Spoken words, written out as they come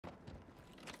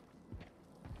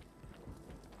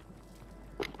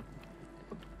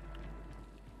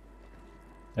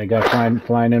That guy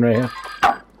flying in right here.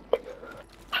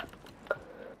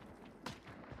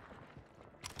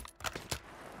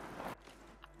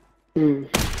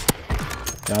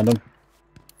 Found him.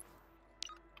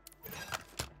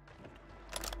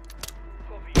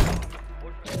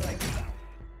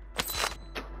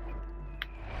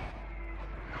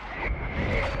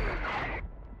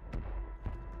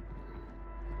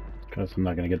 Guess I'm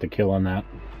not gonna get the kill on that.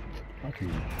 Fuck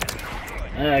you.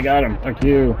 Yeah, I got him. Fuck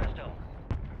you.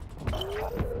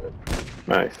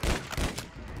 Nice.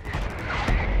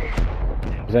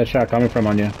 Is that shot coming from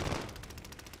on you?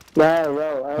 No, I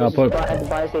was at the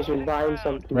buy station buying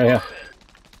something. Right here.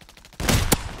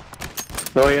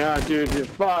 Oh yeah, dude, you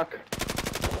fuck.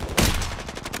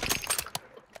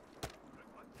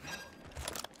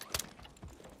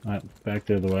 Alright, back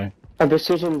the other way. I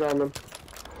precisioned on them.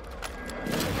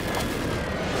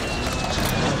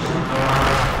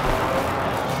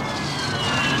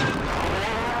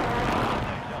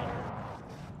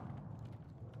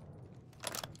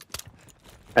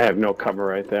 I have no cover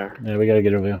right there. Yeah, we gotta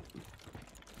get over here.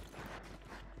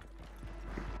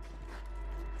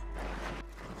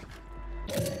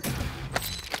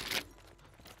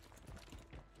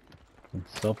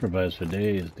 Self-revives for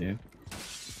days, dude.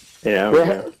 Yeah,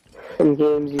 okay. In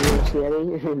games you don't see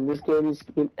any, in this game you see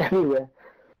it everywhere.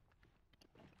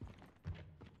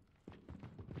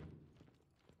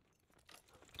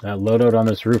 Loadout on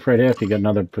this roof right here, if you got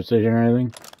another precision or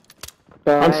anything.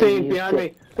 I'm seeing behind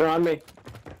me. They're on me.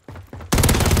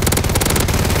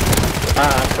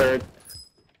 Third.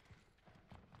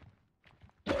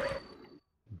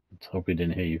 Let's hope we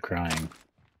didn't hear you crying.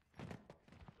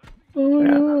 Oh,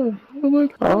 yeah.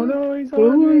 Oh no, he's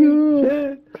on me.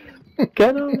 Shit.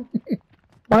 Get him.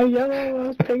 My yellow, I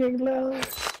was pinging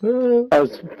yellow. I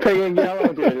was pinging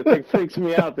yellow, dude. It like freaks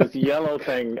me out, this yellow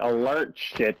thing, alert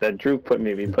shit that Drew put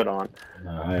on.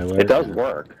 It does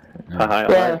work. A high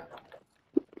alert.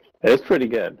 It's pretty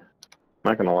good.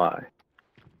 Not gonna lie.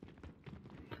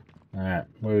 Alright,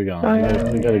 where are we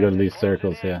going? We gotta go to these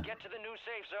circles here.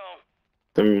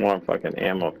 Some more fucking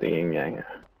ammo thingy, yeah.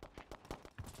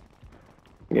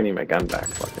 I'm gonna need my gun back,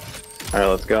 fuck it. Alright,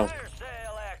 let's go.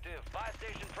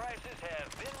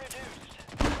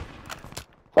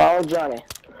 Follow Johnny.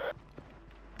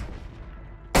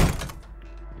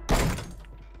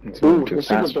 Ooh, too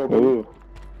fast. Ooh.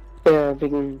 Yeah, if we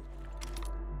can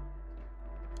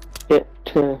get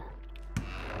to...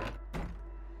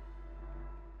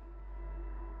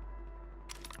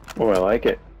 Oh, I like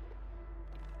it.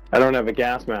 I don't have a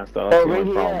gas mask though. Oh, right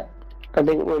here. I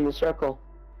think we're in the circle.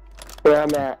 Where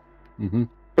I'm at. Mm-hmm.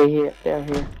 Right here, down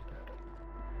here.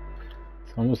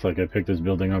 It's almost like I picked this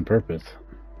building on purpose.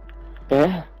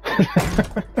 Yeah.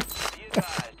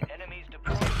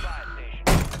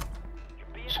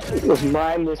 It was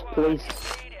mine, this place.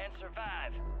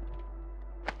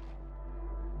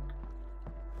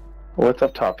 What's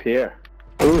up top here?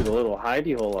 Ooh, there's a little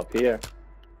hidey hole up here.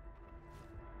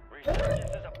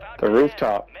 The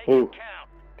rooftop. Ooh.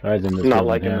 Guys in this Not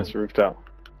liking this rooftop.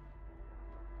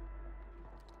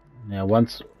 Yeah,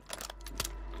 once...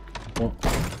 Oh,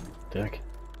 dick.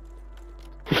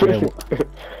 Yeah,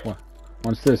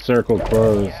 once this circle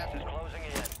closed...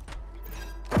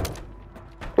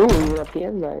 Ooh, we went up the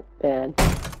end that bad.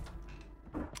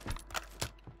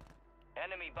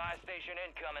 Enemy buy station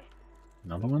incoming.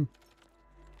 Another one?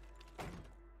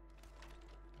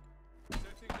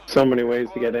 So many ways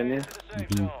to get in here.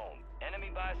 Mm-hmm.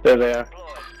 They're there.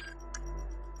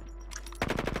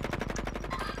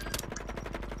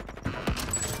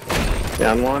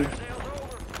 Down one.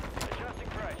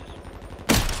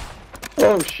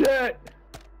 Oh shit!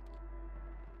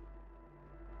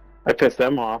 I pissed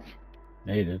them off.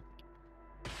 Yeah, you did.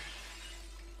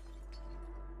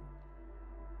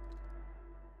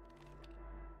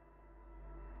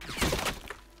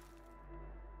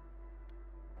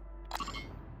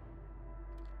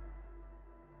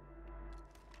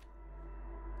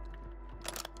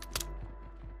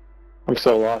 I'm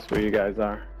so lost where you guys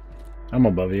are. I'm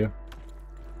above you.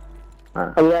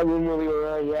 I'm that room where we were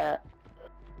already at.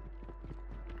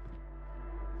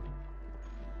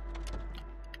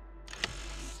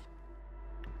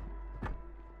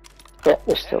 Yeah,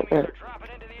 we're still there.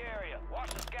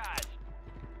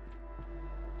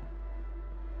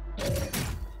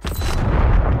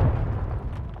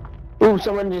 Ooh,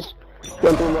 someone just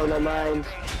went through one of my mines.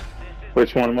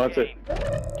 Which one was it?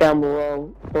 Down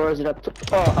below. Or is it up to...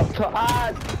 Oh, up top.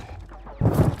 Ah!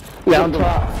 Down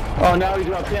top. Oh, now he's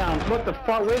up down. What the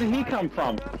fuck? Where did he come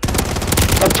from? Up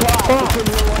top! Oh. It's in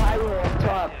the little highway up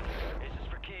top.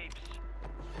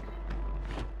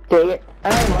 Dang it.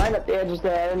 I had mine up there just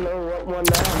that I didn't know what one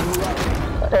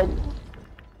now.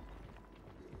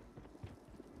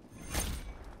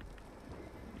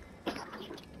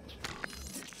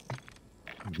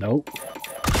 Nope.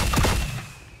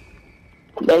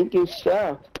 Thank you,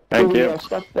 sir. Thank Give me you. your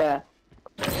stuff back.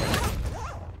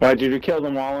 Why, did you kill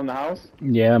them all in the house?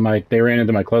 Yeah, they ran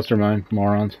into my cluster mine,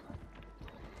 morons.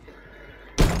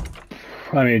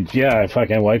 I mean, yeah, I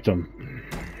fucking wiped them.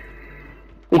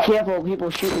 Be careful, people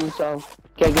shooting, so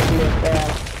can't get you as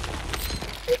fast.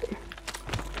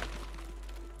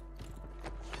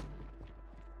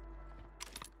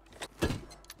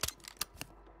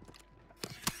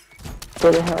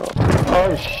 Where the hell?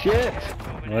 Oh shit!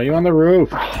 Why are you on the roof?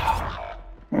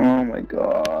 Oh my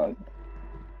god.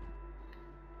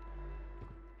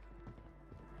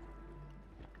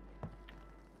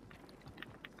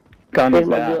 Gun is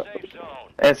that? Safe zone.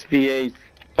 SVA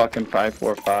fucking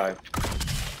 545.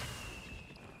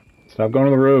 Stop going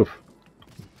to the roof.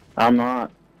 I'm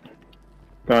not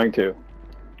going to.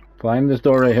 Climb this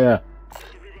door right here.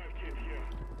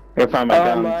 Go find my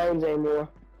gun. Mines anymore.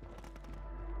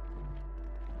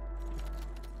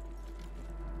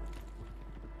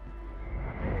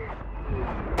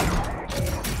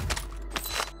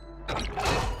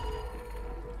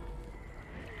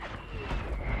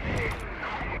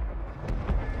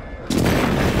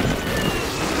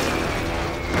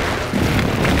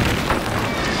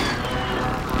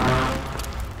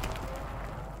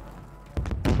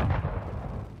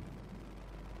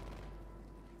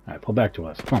 Alright, pull back to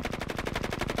us. Come on.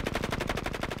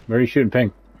 Where are you shooting,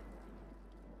 Ping?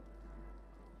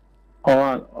 Hold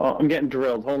on. Oh, I'm getting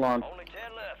drilled. Hold on. Only 10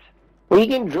 left. Where you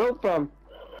getting drilled from?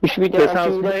 You should be down This house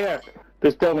shooting right here.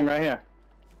 This building right here.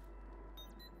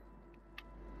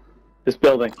 This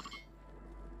building.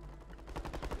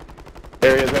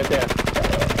 There he is right there.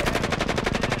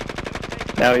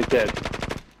 Now he's dead.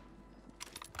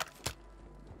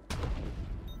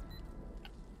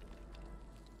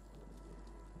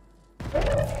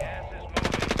 Gas is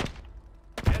moving.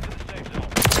 Head to the safe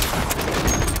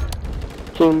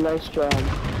zone. Team, nice job.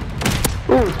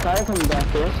 Ooh, it's Kyle coming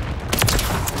back to us.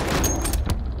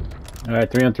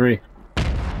 Alright, 3 on 3.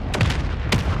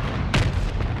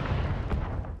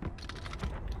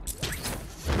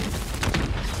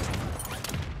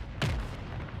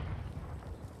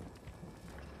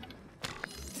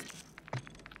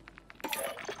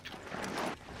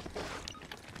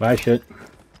 Bye, shit.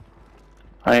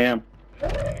 I am. You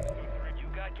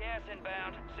got gas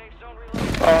inbound. Safe zone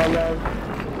reloaded. Oh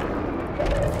no.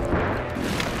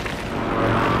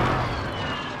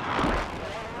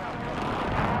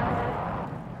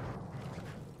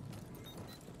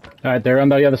 Alright, they're on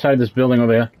the other side of this building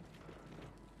over here.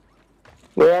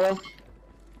 Where are they?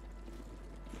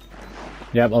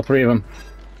 Yep, all 3 of them.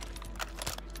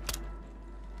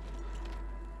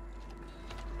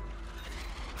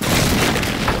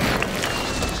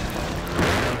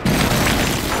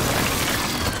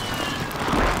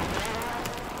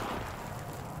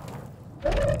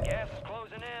 Gas is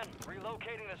closing in.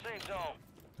 Relocating the safe zone.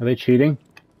 Are they cheating?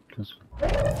 'Cause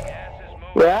Gas is moving.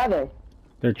 Where are they?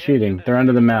 they're cheating. They're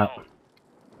under the map.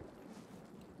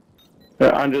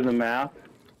 They're under the map.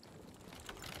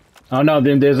 Oh no,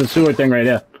 then there's a sewer thing right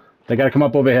here. They gotta come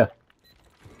up over here.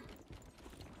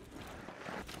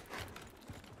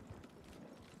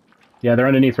 Yeah, they're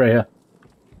underneath right here.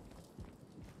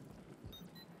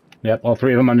 Yep, all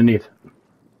 3 of them underneath.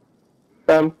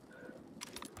 Um,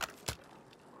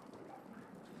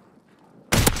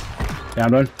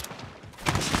 Down one.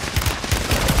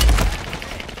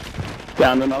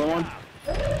 Down another one.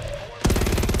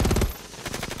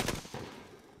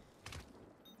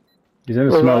 He's in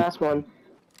the where's the smoke. last one?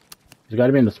 He's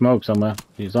gotta be in the smoke somewhere.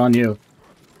 He's on you.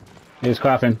 He's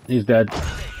coughing. He's dead.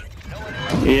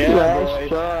 Yeah, Nice boys.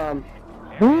 job.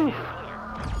 Whew.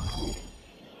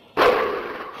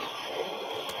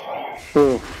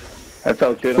 Ooh, that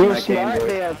felt good You on were that game, smart boy.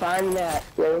 there, finding that.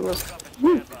 Yeah, it was.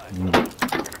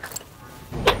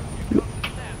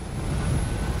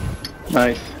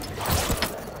 Nice.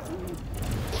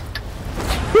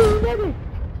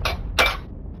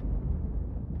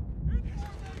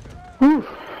 Whew.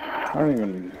 I don't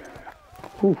even.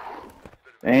 Whew.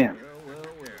 Damn.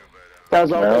 That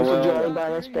was all Well, thanks to well. Johnny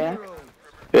buying us back.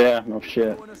 Yeah, no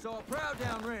shit.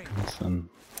 Listen,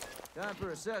 Time for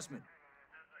assessment.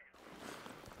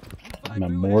 I'm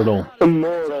immortal.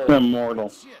 Immortal.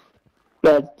 Immortal.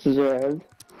 That's deserved.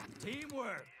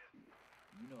 Teamwork.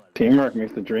 Teamwork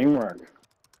makes the dream work.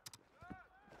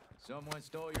 Someone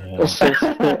stole your Yeah.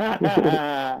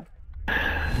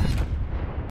 Assist.